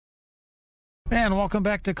And welcome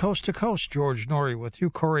back to Coast. George Norrie with you.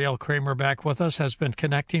 Coriel Kramer back with us, has been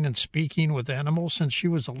connecting and speaking with animals since she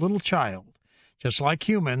was a little child. Just like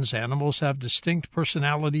humans, animals have distinct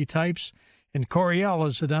personality types, and Coriel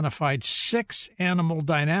has identified 6 animal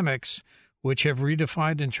dynamics which have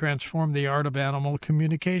redefined and transformed the art of animal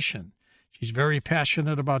communication. She's very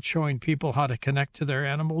passionate about showing people how to connect to their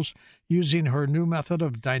animals using her new method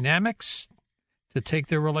of dynamics to take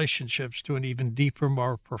their relationships to an even deeper,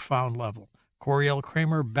 more profound level. Coriel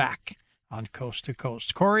Kramer back on Coast to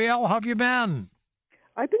Coast. Coriel, how have you been?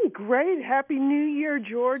 I've been great. Happy New Year,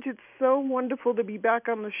 George. It's so wonderful to be back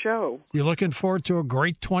on the show. You looking forward to a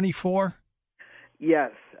great 24?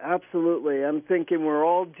 Yes, absolutely. I'm thinking we're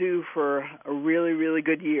all due for a really, really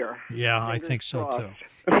good year. Yeah, I think so,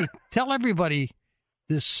 too. Hey, tell everybody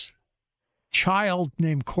this child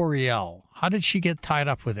named Coriel, how did she get tied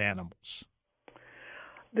up with animals?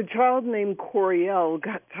 The child named Coriel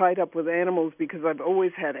got tied up with animals because I've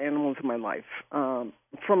always had animals in my life.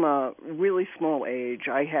 From a really small age,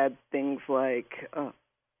 I had things like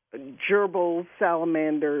gerbils,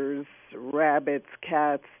 salamanders, rabbits,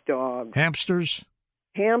 cats, dogs. Hamsters?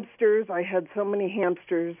 Hamsters. I had so many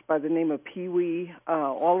hamsters by the name of Pee-wee,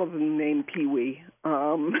 all of them named Pee-wee.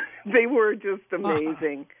 They were just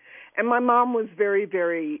amazing. And my mom was very,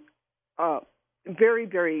 very,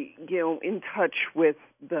 very, in touch with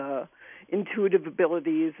the intuitive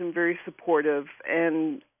abilities and very supportive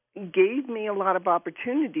and gave me a lot of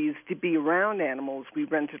opportunities to be around animals. We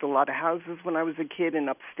rented a lot of houses when I was a kid in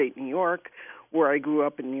upstate New York, where I grew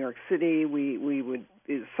up in New York City. We would,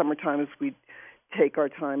 summertime, we'd take our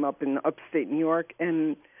time up in upstate New York.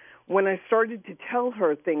 And when I started to tell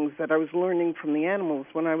her things that I was learning from the animals,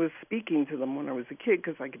 when I was speaking to them when I was a kid,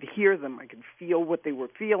 because I could hear them, I could feel what they were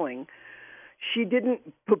feeling, she didn't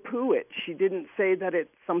poo-poo it. She didn't say that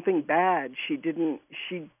it's something bad. She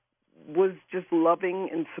was just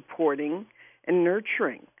loving and supporting and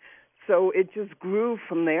nurturing. So it just grew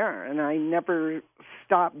from there, and I never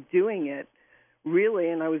stopped doing it, really,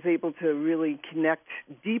 and I was able to really connect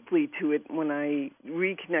deeply to it when I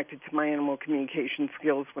reconnected to my animal communication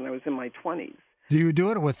skills when I was in my 20s. Do you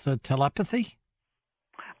do it with telepathy?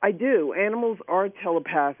 I do. Animals are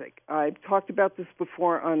telepathic. I've talked about this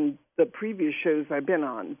before on the previous shows I've been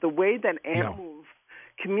on. The way that animals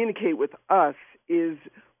communicate with us is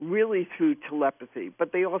really through telepathy,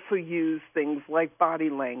 but they also use things like body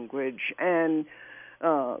language and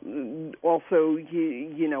also,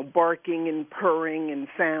 barking and purring and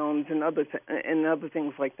sounds and other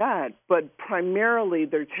things like that. But primarily,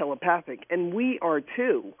 they're telepathic, and we are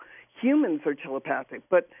too. Humans are telepathic,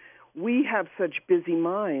 but we have such busy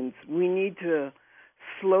minds. We need to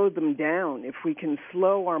slow them down. If we can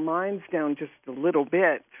slow our minds down just a little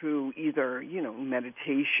bit through either,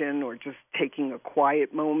 meditation or just taking a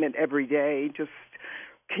quiet moment every day, just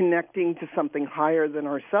connecting to something higher than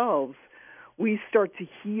ourselves, we start to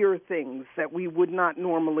hear things that we would not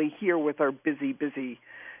normally hear with our busy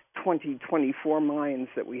 2024 minds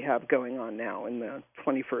that we have going on now in the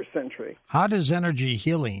 21st century. How does energy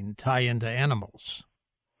healing tie into animals?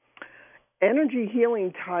 Energy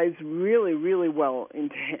healing ties really, really well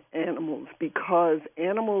into animals because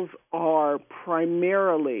animals are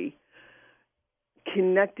primarily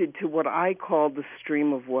connected to what I call the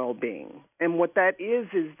stream of well-being. And what that is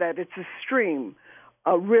that it's a stream,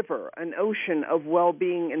 a river, an ocean of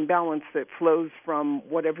well-being and balance that flows from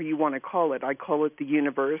whatever you want to call it. I call it the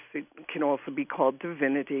universe. It can also be called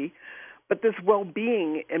divinity. But this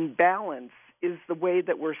well-being and balance is the way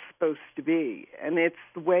that we're supposed to be. And it's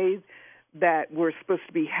the way that we're supposed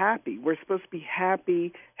to be happy. We're supposed to be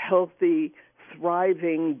happy, healthy,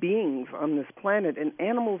 thriving beings on this planet. And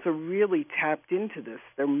animals are really tapped into this.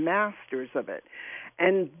 They're masters of it.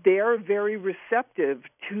 And they're very receptive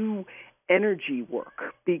to energy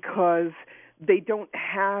work because they don't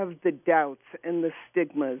have the doubts and the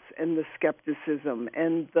stigmas and the skepticism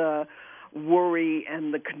and the worry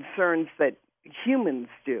and the concerns that humans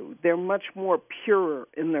do. They're much more pure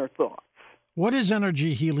in their thoughts. What does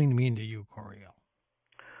energy healing mean to you, Coriel?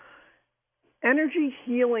 Energy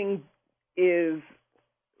healing is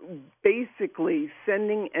basically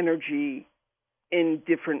sending energy in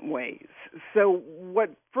different ways. So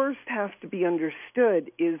what first has to be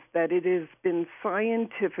understood is that it has been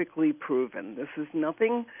scientifically proven. This is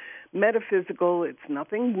nothing metaphysical. It's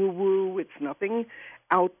nothing woo-woo. It's nothing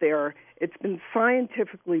out there. It's been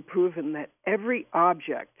scientifically proven that every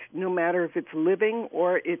object, no matter if it's living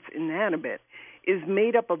or it's inanimate, is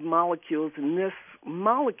made up of molecules, and these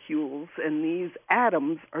molecules and these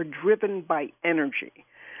atoms are driven by energy.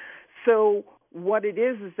 So what it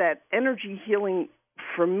is that energy healing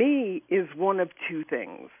for me, is one of two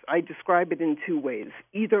things. I describe it in two ways.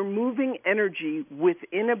 Either moving energy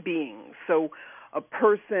within a being, so a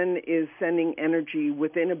person is sending energy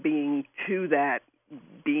within a being to that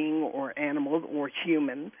being or animal or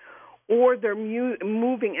human, or they're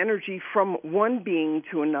moving energy from one being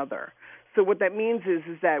to another. So what that means is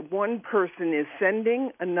that one person is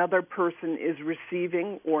sending, another person is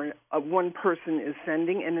receiving, or one person is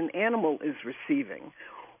sending and an animal is receiving.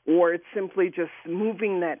 Or it's simply just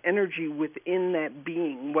moving that energy within that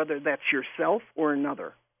being, whether that's yourself or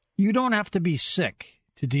another. You don't have to be sick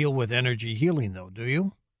to deal with energy healing, though, do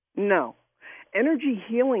you? No. Energy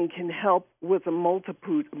healing can help with a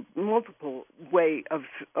multiple way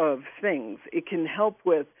of things. It can help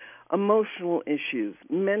with emotional issues,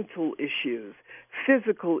 mental issues,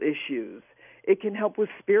 physical issues. It can help with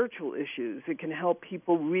spiritual issues. It can help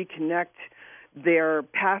people reconnect their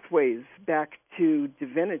pathways back to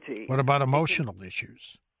divinity. What about emotional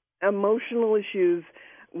issues? Emotional issues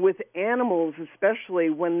with animals, especially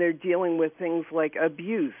when they're dealing with things like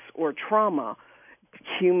abuse or trauma,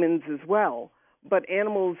 humans as well. But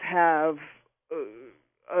animals have,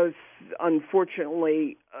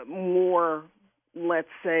 unfortunately, more, let's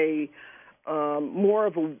say, more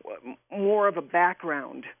of a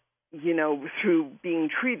background, through being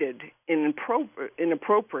treated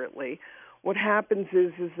inappropriately. What happens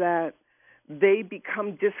is that they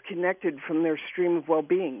become disconnected from their stream of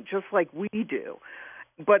well-being, just like we do.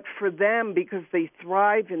 But for them, because they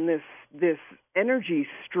thrive in this energy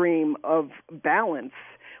stream of balance,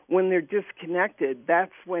 when they're disconnected,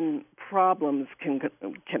 that's when problems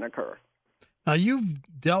can occur. Now, you've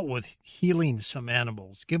dealt with healing some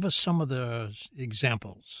animals. Give us some of the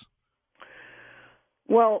examples.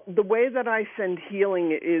 Well, the way that I send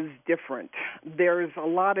healing is different. There's a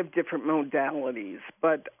lot of different modalities,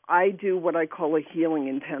 but I do what I call a healing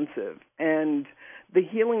intensive. And the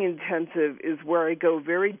healing intensive is where I go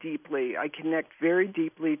very deeply. I connect very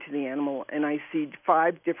deeply to the animal, and I see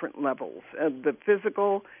 5 different levels: the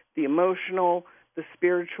physical, the emotional, the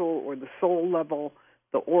spiritual or the soul level,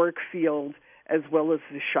 the auric field, as well as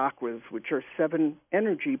the chakras, which are 7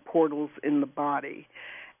 energy portals in the body.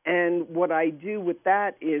 And what I do with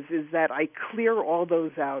that is that I clear all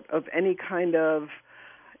those out of any kind of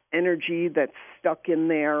energy that's stuck in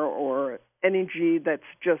there or energy that's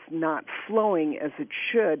just not flowing as it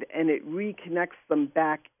should, and it reconnects them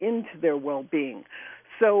back into their well-being.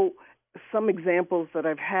 So some examples that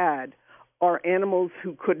I've had are animals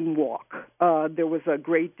who couldn't walk. There was a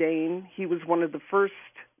Great Dane. He was one of the first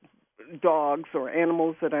dogs or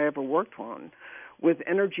animals that I ever worked on with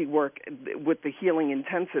energy work, with the healing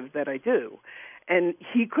intensive that I do. And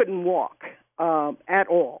he couldn't walk at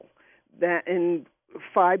all. And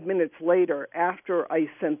 5 minutes later, after I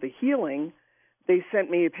sent the healing, they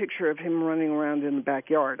sent me a picture of him running around in the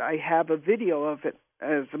backyard. I have a video of it,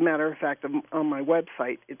 as a matter of fact, on my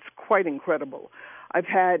website. It's quite incredible. I've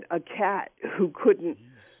had a cat who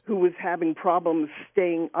was having problems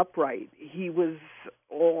staying upright. It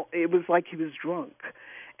was like he was drunk.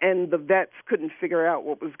 And the vets couldn't figure out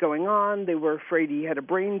what was going on. They were afraid he had a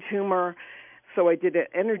brain tumor. So I did an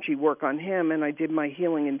energy work on him, and I did my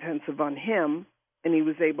healing intensive on him, and he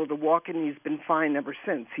was able to walk, and he's been fine ever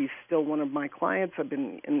since. He's still one of my clients.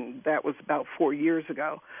 And that was about 4 years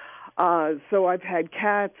ago. So I've had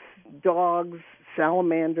cats, dogs,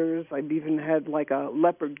 salamanders. I've even had like a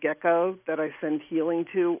leopard gecko that I send healing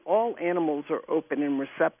to. All animals are open and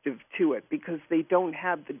receptive to it because they don't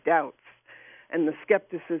have the doubts and the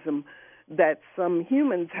skepticism that some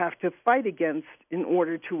humans have to fight against in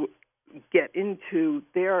order to get into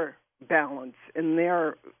their balance and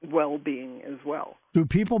their well-being as well. Do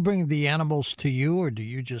people bring the animals to you, or do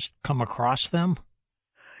you just come across them?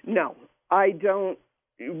 No, I don't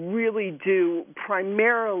really do.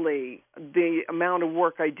 Primarily, the amount of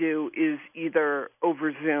work I do is either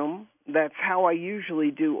over Zoom. That's how I usually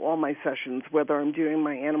do all my sessions, whether I'm doing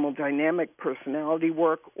my animal dynamic personality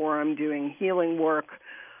work or I'm doing healing work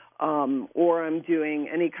or I'm doing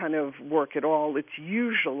any kind of work at all. It's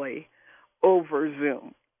usually over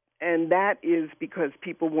Zoom. And that is because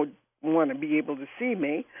people would want to be able to see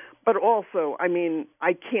me. But also, I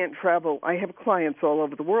can't travel. I have clients all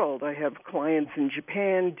over the world. I have clients in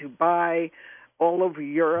Japan, Dubai, all over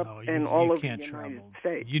Europe, and all over the United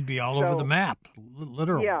States. You'd be all over the map,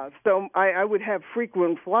 literally. Yeah, so I would have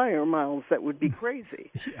frequent flyer miles that would be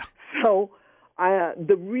crazy. Yeah. So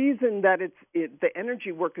the reason that the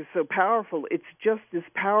energy work is so powerful, it's just as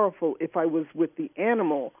powerful if I was with the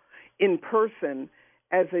animal in person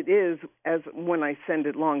as it is as when I send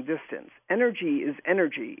it long distance. Energy is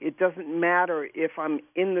energy. It doesn't matter if I'm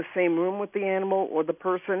in the same room with the animal or the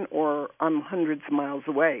person or I'm hundreds of miles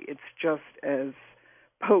away. It's just as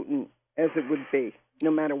potent as it would be,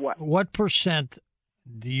 no matter what. What percent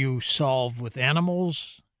do you solve with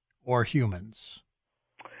animals or humans?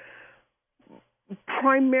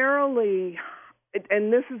 Primarily,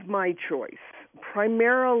 and this is my choice,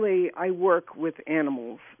 primarily I work with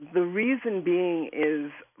animals. The reason being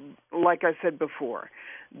is, like I said before,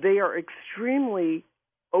 they are extremely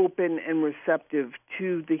open and receptive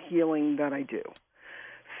to the healing that I do.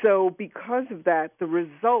 So because of that, the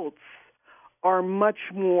results are much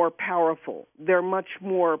more powerful. They're much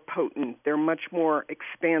more potent. They're much more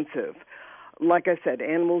expansive. Like I said,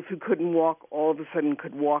 animals who couldn't walk all of a sudden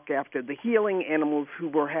could walk after the healing. Animals who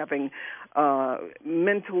were having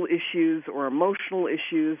mental issues or emotional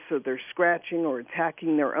issues, so they're scratching or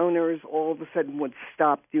attacking their owners, all of a sudden would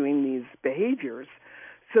stop doing these behaviors.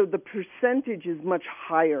 So the percentage is much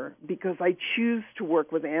higher because I choose to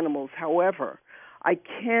work with animals. However, I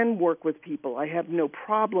can work with people. I have no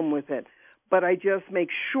problem with it. But I just make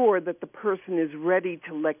sure that the person is ready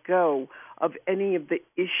to let go of any of the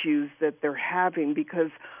issues that they're having because,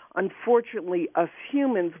 unfortunately, us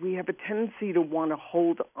humans, we have a tendency to want to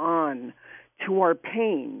hold on to our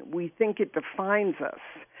pain. We think it defines us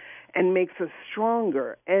and makes us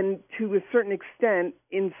stronger. And to a certain extent,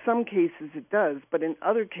 in some cases it does, but in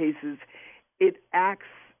other cases it acts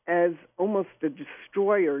as almost a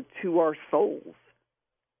destroyer to our souls.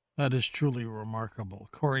 That is truly remarkable.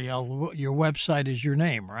 Coriel, your website is your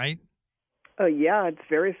name, right? Yeah, it's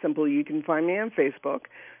very simple. You can find me on Facebook.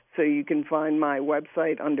 So you can find my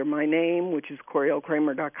website under my name, which is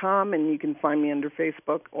CorielKramer.com, and you can find me under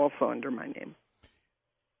Facebook, also under my name.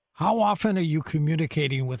 How often are you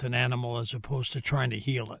communicating with an animal as opposed to trying to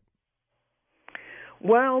heal it?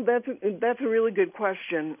 Well, that's a really good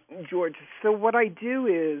question, George. So what I do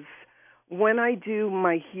is, when I do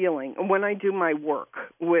my healing, when I do my work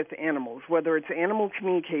with animals, whether it's animal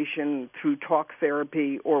communication through talk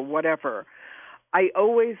therapy or whatever, I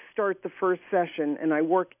always start the first session, and I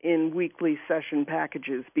work in weekly session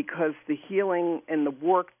packages because the healing and the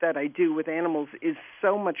work that I do with animals is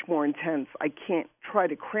so much more intense. I can't try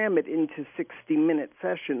to cram it into 60-minute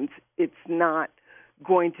sessions. It's not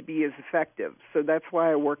going to be as effective. So that's why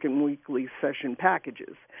I work in weekly session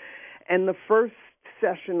packages. And the first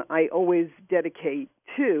session I always dedicate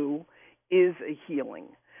to is a healing.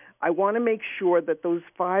 I want to make sure that those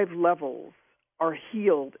 5 levels are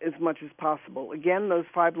healed as much as possible. Again, those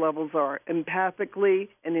 5 levels are empathically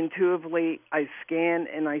and intuitively. I scan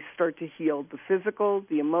and I start to heal the physical,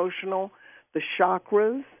 the emotional, the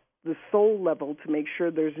chakras, the soul level to make sure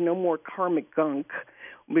there's no more karmic gunk,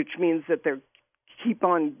 which means that they're keep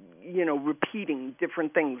on, repeating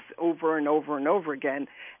different things over and over and over again.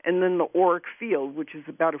 And then the auric field, which is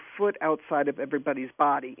about a foot outside of everybody's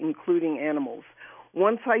body, including animals.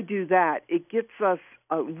 Once I do that, it gets us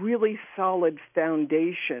a really solid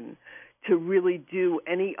foundation to really do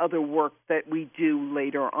any other work that we do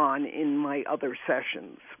later on in my other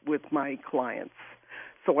sessions with my clients.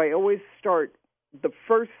 So I always start the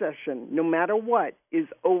first session, no matter what, is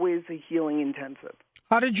always a healing intensive.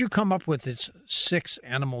 How did you come up with its 6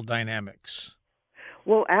 animal dynamics?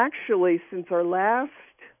 Well, actually, since our last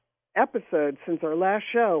episode, since our last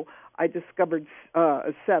show, I discovered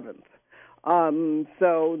a 7th.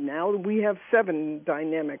 So now we have 7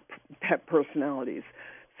 dynamic pet personalities.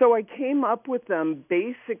 So I came up with them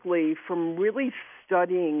basically from really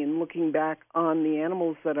studying and looking back on the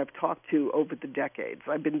animals that I've talked to over the decades.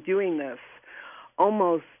 I've been doing this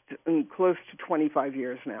almost close to 25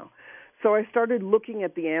 years now. So I started looking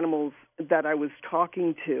at the animals that I was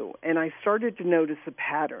talking to, and I started to notice a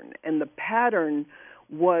pattern. And the pattern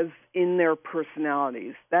was in their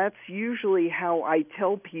personalities. That's usually how I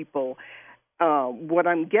tell people what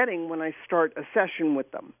I'm getting when I start a session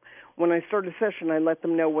with them. When I start a session, I let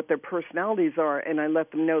them know what their personalities are, and I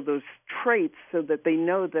let them know those traits so that they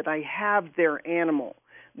know that I have their animal.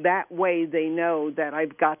 That way they know that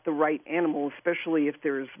I've got the right animal, especially if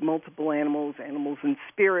there's multiple animals in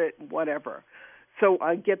spirit, whatever. So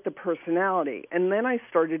I get the personality. And then I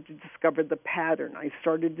started to discover the pattern. I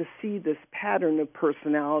started to see this pattern of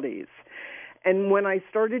personalities. And when I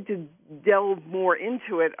started to delve more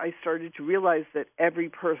into it, I started to realize that every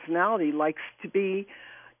personality likes to be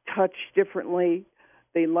touched differently.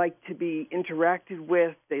 They like to be interacted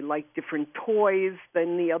with. They like different toys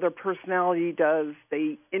than the other personality does.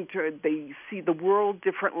 They see the world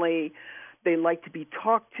differently. They like to be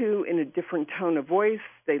talked to in a different tone of voice.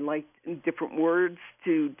 They like different words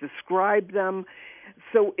to describe them.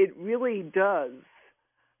 So it really does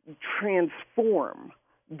transform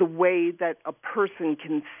the way that a person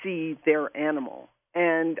can see their animal.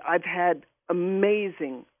 And I've had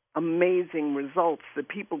amazing results that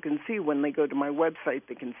people can see when they go to my website.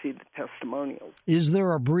 They can see the testimonials. Is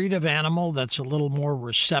there a breed of animal that's a little more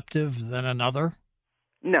receptive than another?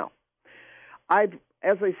 No. As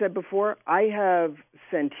I said before, I have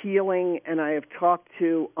sent healing, and I have talked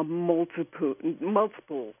to a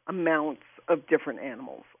multiple amounts of different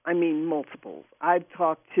animals. I mean, multiples. I've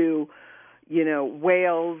talked to,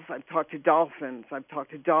 whales. I've talked to dolphins. I've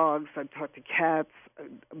talked to dogs. I've talked to cats,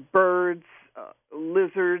 birds,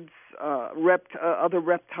 lizards, other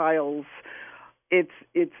reptiles.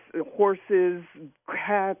 It's horses,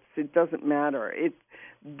 cats. It doesn't matter.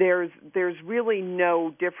 There's really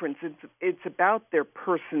no difference. It's about their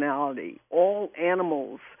personality. All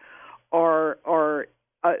animals are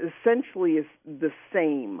essentially the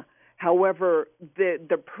same. However,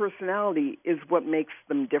 the personality is what makes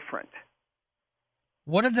them different.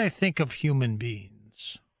 What do they think of human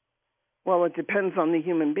beings? Well, it depends on the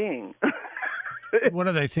human being. What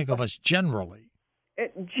do they think of us generally?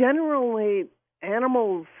 Generally,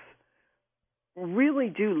 animals really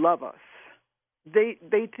do love us. They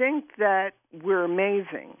think that we're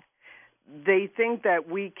amazing. They think that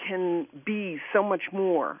we can be so much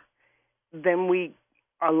more than we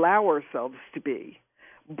allow ourselves to be.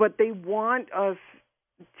 But they want us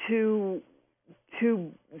to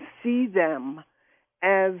see them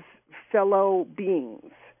as fellow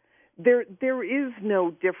beings. There is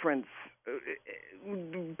no difference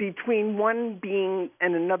between one being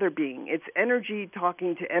and another being. It's energy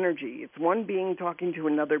talking to energy. It's one being talking to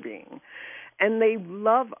another being. And they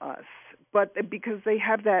love us, but because they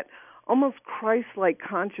have that almost Christ-like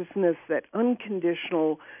consciousness, that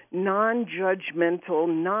unconditional, non-judgmental,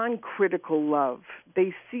 non-critical love.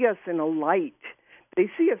 They see us in a light. They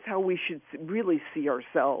see us how we should really see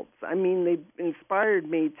ourselves. I mean, they've inspired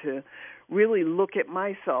me to really look at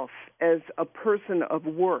myself as a person of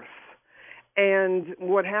worth. And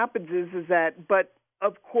what happens is that, but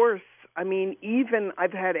of course, I mean, even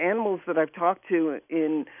I've had animals that I've talked to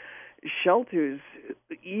in shelters,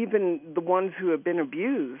 even the ones who have been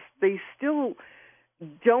abused, they still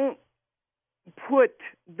don't put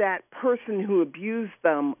that person who abused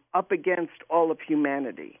them up against all of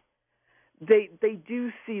humanity. They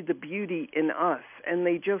do see the beauty in us, and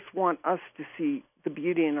they just want us to see the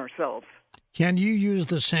beauty in ourselves. Can you use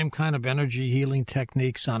the same kind of energy healing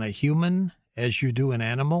techniques on a human as you do an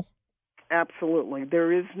animal? Absolutely.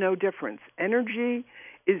 There is no difference. Energy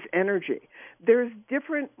is energy. There's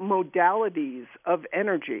different modalities of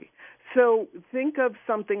energy. So think of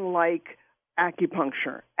something like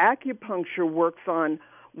acupuncture. Acupuncture works on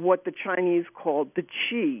what the Chinese called the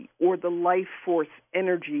qi, or the life force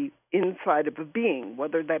energy inside of a being,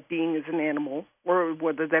 whether that being is an animal or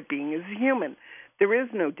whether that being is a human. There is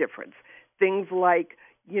no difference. Things like,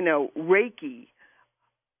 Reiki,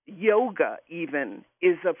 yoga even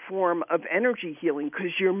is a form of energy healing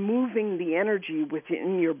because you're moving the energy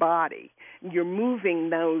within your body. You're moving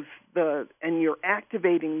and you're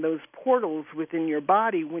activating those portals within your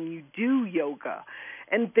body when you do yoga.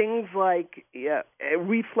 And things like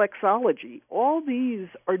reflexology. All these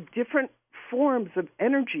are different forms of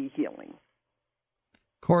energy healing.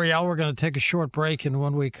 Coriel, we're going to take a short break, and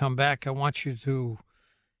when we come back, I want you to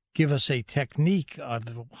give us a technique of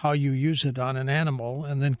how you use it on an animal,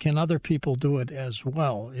 and then can other people do it as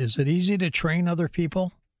well? Is it easy to train other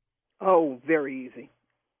people? Oh, very easy.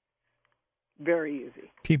 Very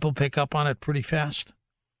easy. People pick up on it pretty fast?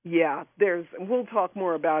 Yeah, we'll talk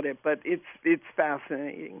more about it, but it's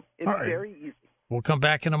fascinating. It's very easy. We'll come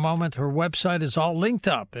back in a moment. Her website is all linked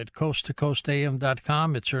up at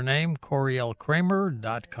coasttocoastam.com. It's her name,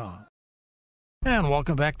 CorielKramer.com. And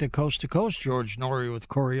welcome back to Coast to Coast. George Norrie with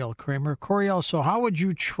Coriel Kramer. Coriel, so how would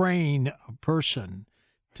you train a person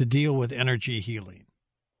to deal with energy healing?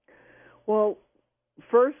 Well,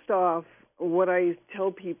 first off, what I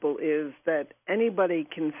tell people is that anybody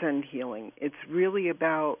can send healing. It's really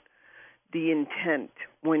about the intent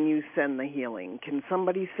when you send the healing. Can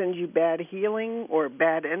somebody send you bad healing or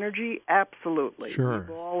bad energy? Absolutely. Sure.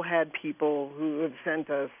 We've all had people who have sent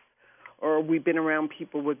us, or we've been around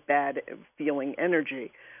people with bad feeling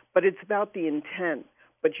energy. But it's about the intent.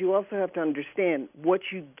 But you also have to understand what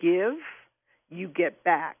you give, you get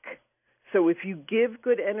back. So if you give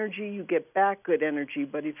good energy, you get back good energy.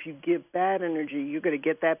 But if you give bad energy, you're going to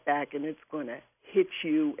get that back, and it's going to hit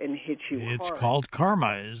you and hit you hard. It's called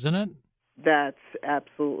karma, isn't it? That's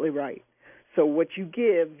absolutely right. So what you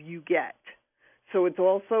give, you get. So it's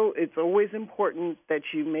always important that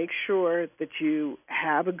you make sure that you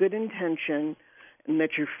have a good intention and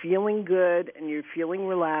that you're feeling good and you're feeling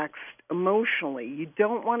relaxed emotionally. You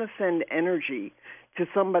don't want to send energy to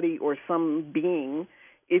somebody or some being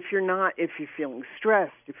if you're feeling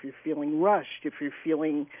stressed, if you're feeling rushed, if you're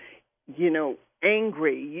feeling,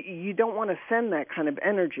 angry. You don't want to send that kind of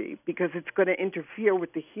energy because it's going to interfere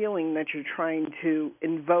with the healing that you're trying to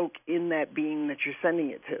invoke in that being that you're sending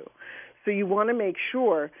it to. So you want to make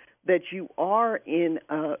sure that you are in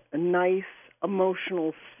a nice,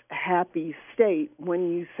 emotional, happy state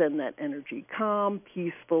when you send that energy. Calm,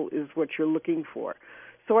 peaceful is what you're looking for.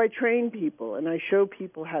 So I train people and I show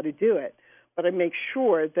people how to do it, but I make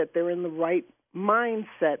sure that they're in the right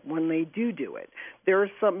mindset when they do it. There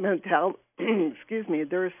are some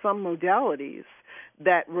there are some modalities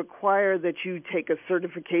that require that you take a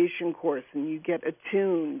certification course and you get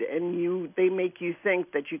attuned, and they make you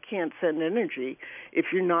think that you can't send energy if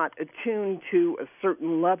you're not attuned to a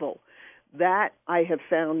certain level. That I have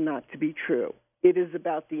found not to be true. It is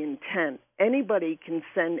about the intent. Anybody can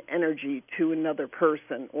send energy to another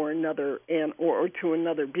person or to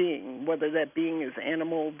another being, whether that being is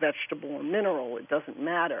animal, vegetable, or mineral. It doesn't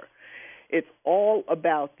matter. It's all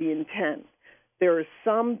about the intent. There are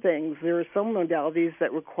some modalities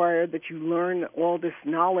that require that you learn all this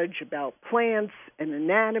knowledge about plants and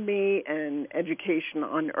anatomy and education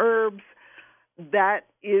on herbs. That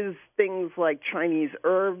is things like Chinese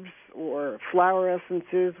herbs or flower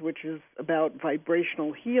essences, which is about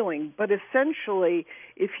vibrational healing. But essentially,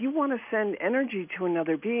 if you want to send energy to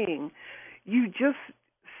another being, you just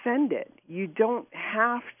send it. You don't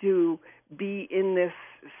have to be in this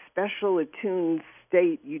special attuned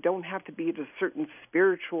state. You don't have to be at a certain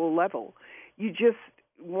spiritual level. You just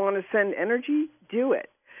want to send energy, do it.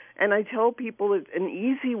 And I tell people that an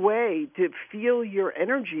easy way to feel your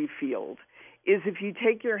energy field is if you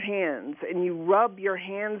take your hands and you rub your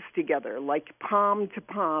hands together, like palm to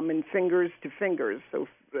palm and fingers to fingers, so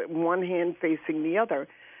one hand facing the other,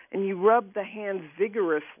 and you rub the hands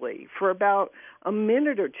vigorously for about a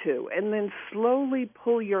minute or two, and then slowly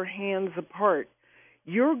pull your hands apart.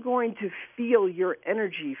 You're going to feel your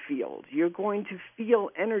energy field. You're going to feel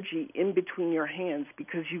energy in between your hands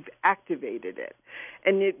because you've activated it.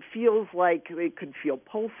 And it feels like, it could feel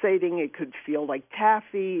pulsating, it could feel like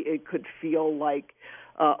taffy, it could feel like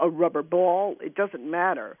a rubber ball. It doesn't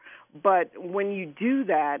matter. But when you do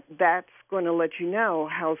that, that's going to let you know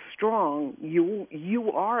how strong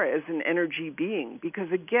you are as an energy being.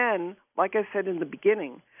 Because again, like I said in the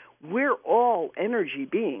beginning, we're all energy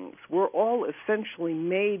beings. We're all essentially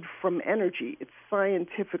made from energy. It's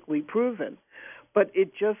scientifically proven. But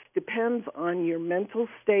it just depends on your mental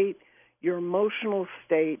state, your emotional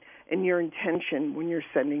state, and your intention when you're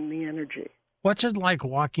sending the energy. What's it like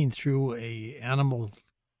walking through a animal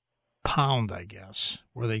pound, I guess,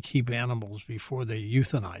 where they keep animals before they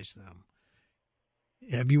euthanize them?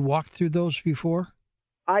 Have you walked through those before?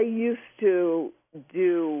 I used to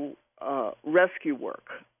do rescue work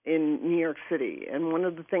in New York City, and one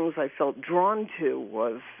of the things I felt drawn to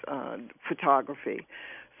was photography.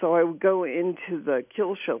 So I would go into the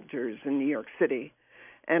kill shelters in New York City,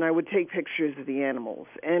 and I would take pictures of the animals.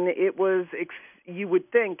 And it was, you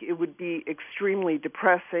would think it would be extremely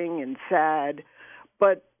depressing and sad,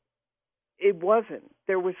 but it wasn't.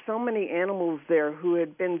 There were so many animals there who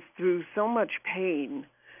had been through so much pain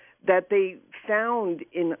that they found,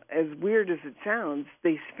 in as weird as it sounds,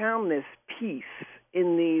 they found this peace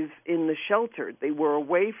in the shelter. They were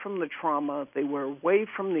away from the trauma, they were away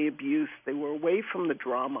from the abuse, they were away from the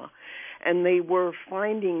drama, and they were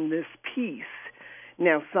finding this peace.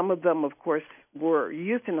 Now, some of them, of course, were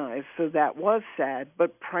euthanized, so that was sad,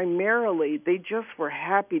 but primarily they just were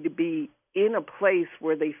happy to be in a place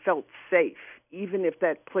where they felt safe, even if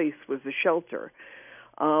that place was a shelter.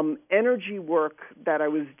 Energy work that I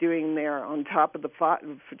was doing there on top of the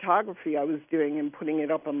photography I was doing and putting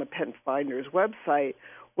it up on the Pet Finder's website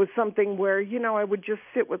was something where, I would just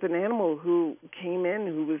sit with an animal who came in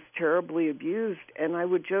who was terribly abused, and I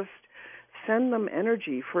would just send them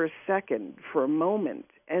energy for a second, for a moment,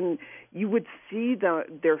 and you would see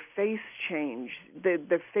their face change.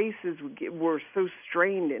 Their faces were so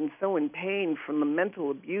strained and so in pain from the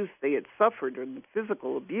mental abuse they had suffered or the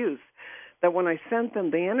physical abuse that when I sent them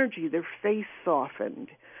the energy, their face softened.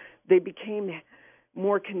 They became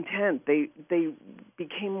more content. They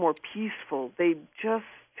became more peaceful. They just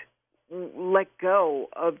let go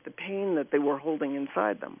of the pain that they were holding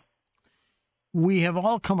inside them. We have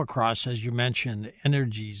all come across, as you mentioned,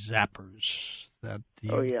 energy zappers that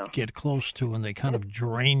you get close to and they kind of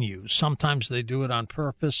drain you. Sometimes they do it on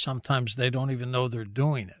purpose. Sometimes they don't even know they're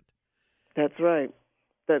doing it. That's right.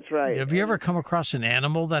 That's right. Have you ever come across an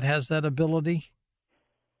animal that has that ability?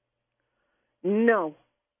 No,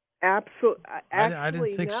 absolutely. I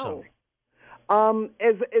didn't think no. so.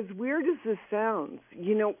 As weird as this sounds,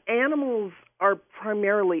 animals are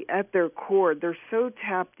primarily at their core. They're so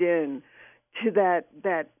tapped in to that,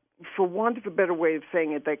 for want of a better way of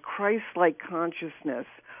saying it, that Christ-like consciousness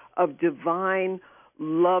of divine,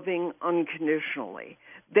 loving unconditionally.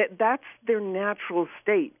 That's their natural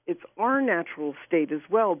state. It's our natural state as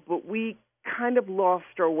well, but we kind of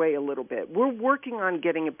lost our way a little bit. We're working on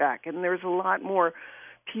getting it back, and there's a lot more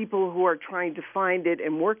people who are trying to find it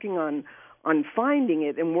and working on finding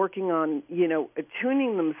it and working on,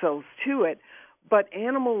 attuning themselves to it. But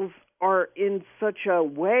animals are in such a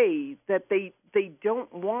way that they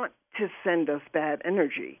don't want to send us bad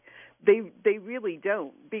energy. They really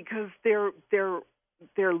don't, because they're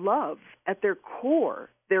love at their core.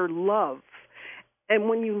 They're love. And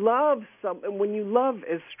when you love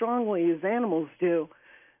as strongly as animals do,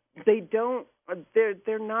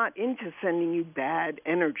 they're not into sending you bad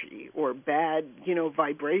energy or bad,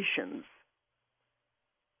 vibrations.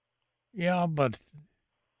 Yeah, but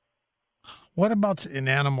what about an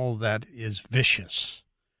animal that is vicious?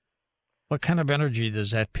 What kind of energy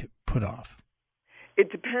does that put off?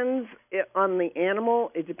 It depends on the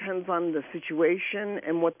animal. It depends on the situation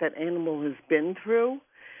and what that animal has been through.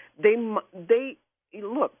 They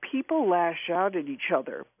look. People lash out at each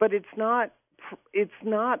other, but it's not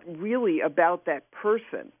really about that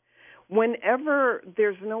person. Whenever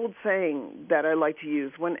there's an old saying that I like to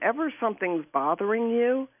use, whenever something's bothering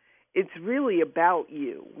you, it's really about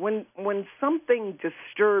you. When something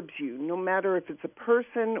disturbs you, no matter if it's a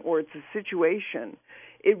person or it's a situation,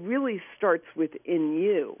 it really starts within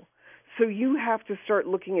you. So you have to start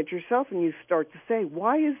looking at yourself and you start to say,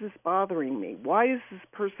 why is this bothering me? Why is this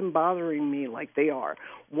person bothering me like they are?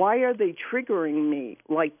 Why are they triggering me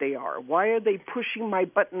like they are? Why are they pushing my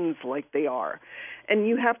buttons like they are? And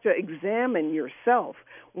you have to examine yourself.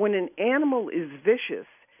 When an animal is vicious,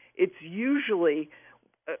 it's usually,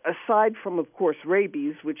 aside from, of course,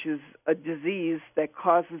 rabies, which is a disease that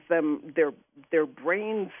causes their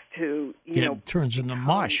brains to, turns into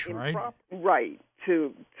mush, right? Right,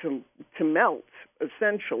 to melt,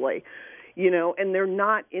 essentially, and they're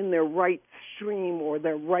not in their right stream or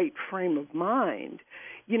their right frame of mind.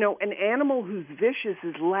 An animal who's vicious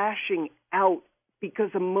is lashing out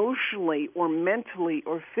because emotionally or mentally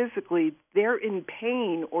or physically they're in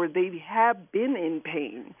pain or they have been in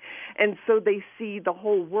pain. And so they see the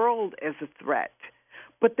whole world as a threat.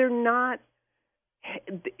 But they're not,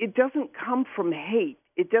 it doesn't come from hate.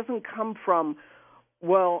 It doesn't come from,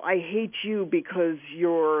 well, I hate you because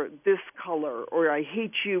you're this color, or I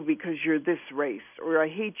hate you because you're this race, or I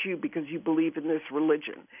hate you because you believe in this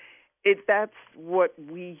religion. That's what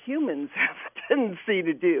we humans have a tendency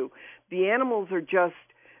to do. The animals are just,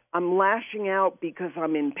 I'm lashing out because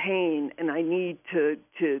I'm in pain, and I need to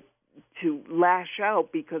lash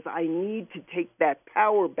out because I need to take that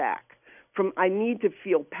power back. I need to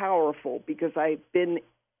feel powerful because I've been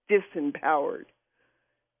disempowered.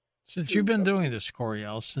 Since you've been doing this,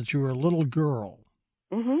 Coriel, since you were a little girl,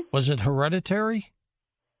 was it hereditary?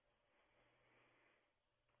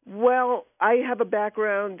 Well, I have a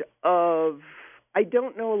background of, I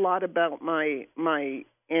don't know a lot about my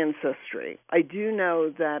ancestry. I do know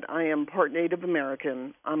that I am part Native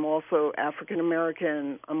American. I'm also African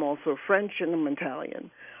American. I'm also French, and I'm Italian.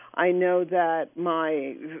 I know that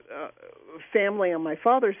my family on my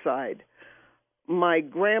father's side, my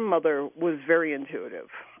grandmother was very intuitive.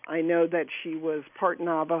 I know that she was part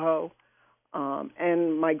Navajo,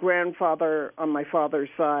 and my grandfather on my father's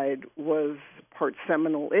side was part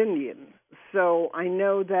Seminole Indian. So I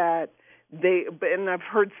know that and I've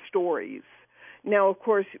heard stories. Now, of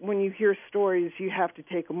course, when you hear stories, you have to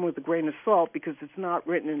take them with a grain of salt because it's not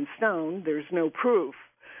written in stone. There's no proof.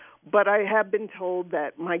 But I have been told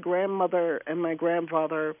that my grandmother and my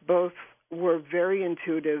grandfather both were very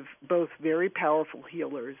intuitive, both very powerful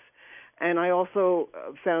healers. And I also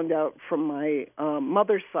found out from my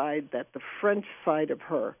mother's side that the French side of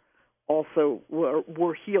her also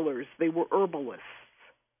were healers. They were herbalists.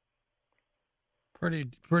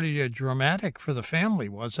 Pretty dramatic for the family,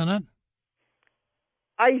 wasn't it?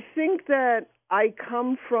 I think that I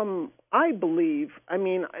come from, I believe,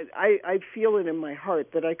 I feel it in my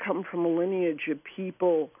heart that I come from a lineage of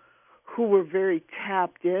people who were very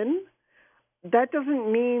tapped in. That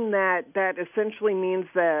doesn't mean that essentially means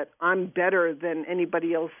that I'm better than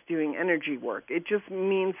anybody else doing energy work. It just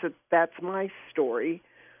means that that's my story,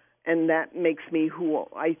 and that makes me who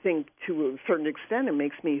I think, to a certain extent, it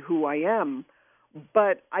makes me who I am.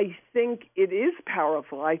 But I think it is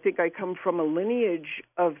powerful. I think I come from a lineage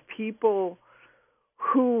of people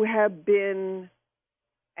who have been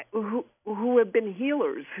have been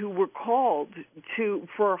healers who were called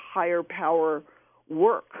for higher power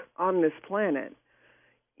work on this planet.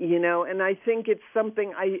 And I think it's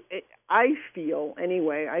something I feel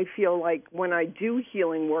anyway. I feel like when I do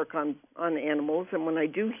healing work on animals and when I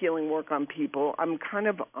do healing work on people, I'm kind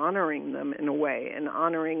of honoring them in a way and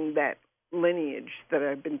honoring that lineage that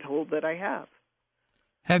I've been told that I have.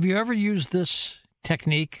 Have you ever used this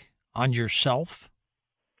technique on yourself?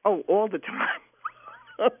 Oh, all the time.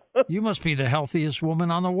 You must be the healthiest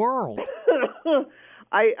woman on the world.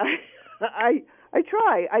 I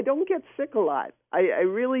try. I don't get sick a lot. I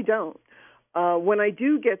really don't. When I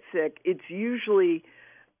do get sick, it's usually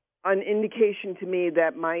an indication to me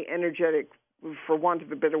that my energetic, for want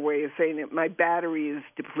of a better way of saying it, my battery is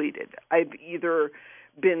depleted. I've either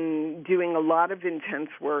been doing a lot of intense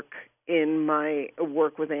work in my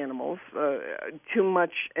work with animals, too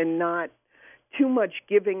much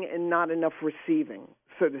giving and not enough receiving,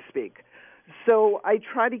 so to speak. So I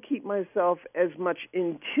try to keep myself as much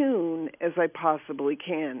in tune as I possibly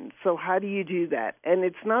can. So how do you do that? And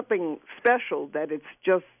it's nothing special that it's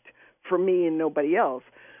just for me and nobody else.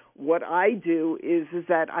 What I do is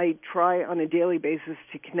that I try on a daily basis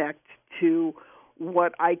to connect to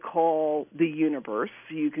what I call the universe.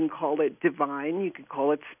 You can call it divine, you can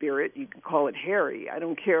call it spirit, you can call it Harry. I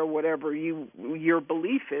don't care whatever your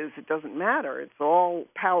belief is. It doesn't matter. It's all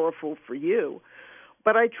powerful for you.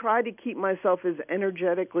 But I try to keep myself as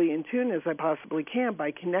energetically in tune as I possibly can by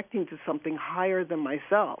connecting to something higher than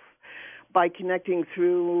myself, by connecting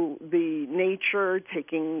through the nature,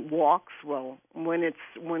 taking walks, when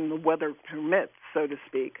the weather permits, so to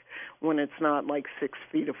speak, when it's not like 6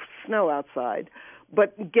 feet of snow outside.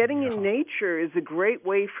 But getting in nature is a great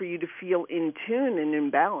way for you to feel in tune and in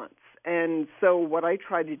balance. And so what I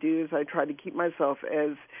try to do is I try to keep myself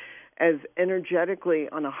as energetically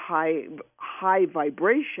on a high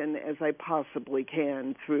vibration as I possibly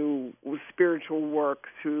can through spiritual work,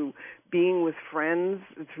 through being with friends,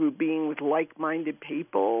 through being with like-minded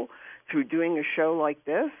people, through doing a show like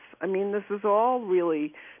this. I mean, this is all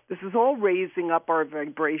raising up our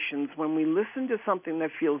vibrations. When we listen to something that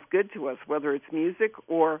feels good to us, whether it's music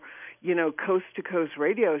or, coast-to-coast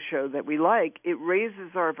radio show that we like, it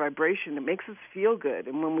raises our vibration. It makes us feel good.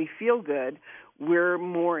 And when we feel good, we're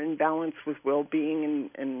more in balance with well-being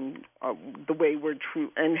and the way we're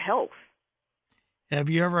true, and health. Have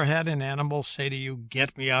you ever had an animal say to you,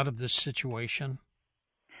 "Get me out of this situation"?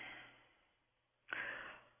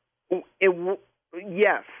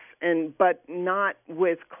 Yes, but not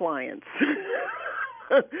with clients.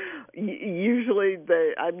 Usually,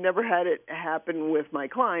 I've never had it happen with my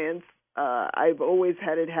clients. I've always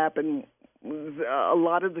had it happen. A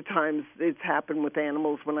lot of the times it's happened with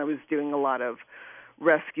animals when I was doing a lot of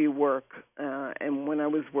rescue work and when I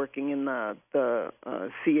was working in the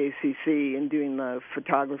CACC and doing the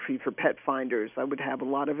photography for pet finders. I would have a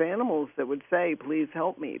lot of animals that would say, "Please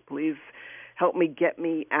help me, please help me, get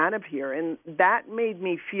me out of here." And that made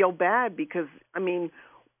me feel bad because,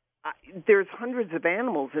 there's hundreds of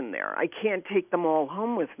animals in there. I can't take them all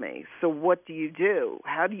home with me. So what do you do?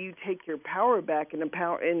 How do you take your power back in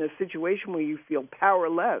a situation where you feel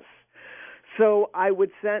powerless? So I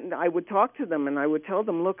would talk to them and I would tell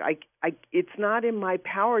them, "Look, it's not in my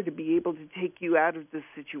power to be able to take you out of this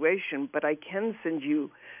situation, but I can send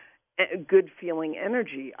you good feeling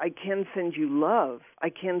energy. I can send you love.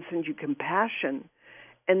 I can send you compassion."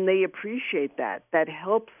 And they appreciate that. That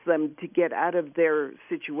helps them to get out of their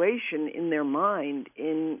situation in their mind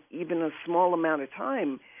in even a small amount of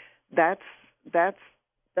time. That's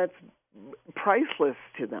priceless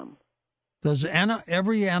to them. Does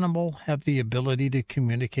every animal have the ability to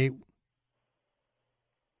communicate?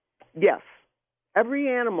 Yes. Every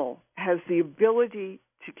animal has the ability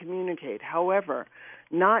to communicate. However,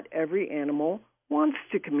 not every animal wants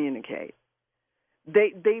to communicate.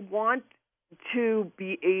 They want to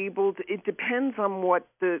be able to, it depends on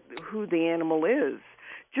who the animal is.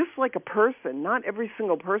 Just like a person, not every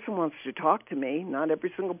single person wants to talk to me. Not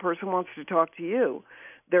every single person wants to talk to you.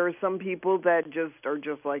 There are some people that are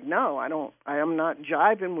just like, "No, I am not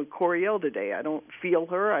jiving with Coriel today. I don't feel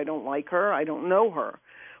her. I don't like her. I don't know her."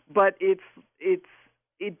 But it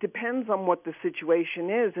depends on what the situation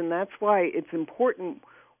is, and that's why it's important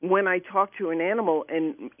when I talk to an animal,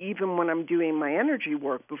 and even when I'm doing my energy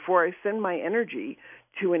work, before I send my energy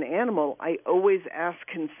to an animal, I always ask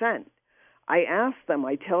consent. I ask them,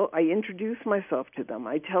 I introduce myself to them.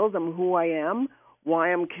 I tell them who I am,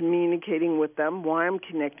 why I'm communicating with them, why I'm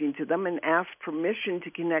connecting to them, and ask permission to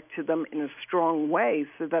connect to them in a strong way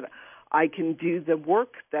so that I can do the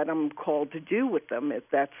work that I'm called to do with them if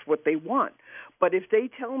that's what they want. But if they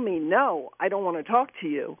tell me, "No, I don't want to talk to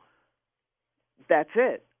you," that's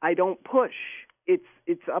it. I don't push.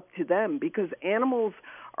 It's up to them, because animals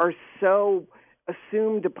are so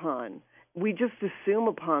assumed upon. We just assume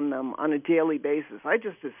upon them on a daily basis. I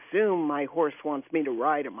just assume my horse wants me to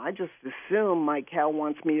ride him. I just assume my cow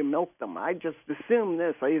wants me to milk them. I just assume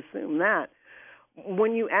this. I assume that.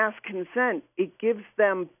 When you ask consent, it gives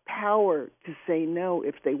them power to say no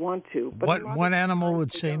if they want to. But what animal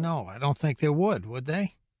would say no? I don't think they would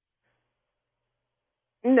they?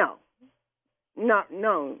 No,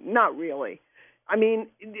 not really. I mean,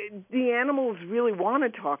 the animals really want to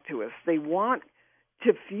talk to us. They want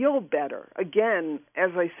to feel better. Again,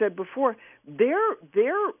 as I said before, they're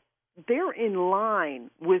in line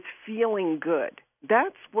with feeling good.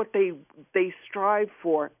 That's what they strive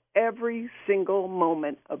for every single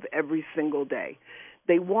moment of every single day.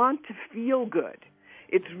 They want to feel good.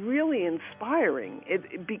 It's really inspiring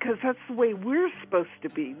because that's the way we're supposed to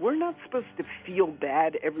be. We're not supposed to feel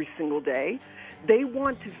bad every single day. They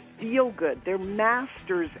want to feel good. They're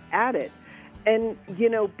masters at it. And,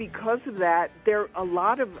 because of that,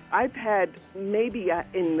 I've had maybe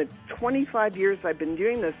in the 25 years I've been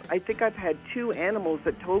doing this, I think I've had 2 animals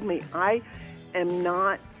that told me I am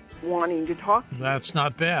not wanting to talk to you. That's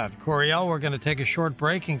not bad. Coriel, we're going to take a short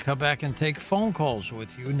break and come back and take phone calls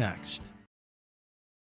with you next.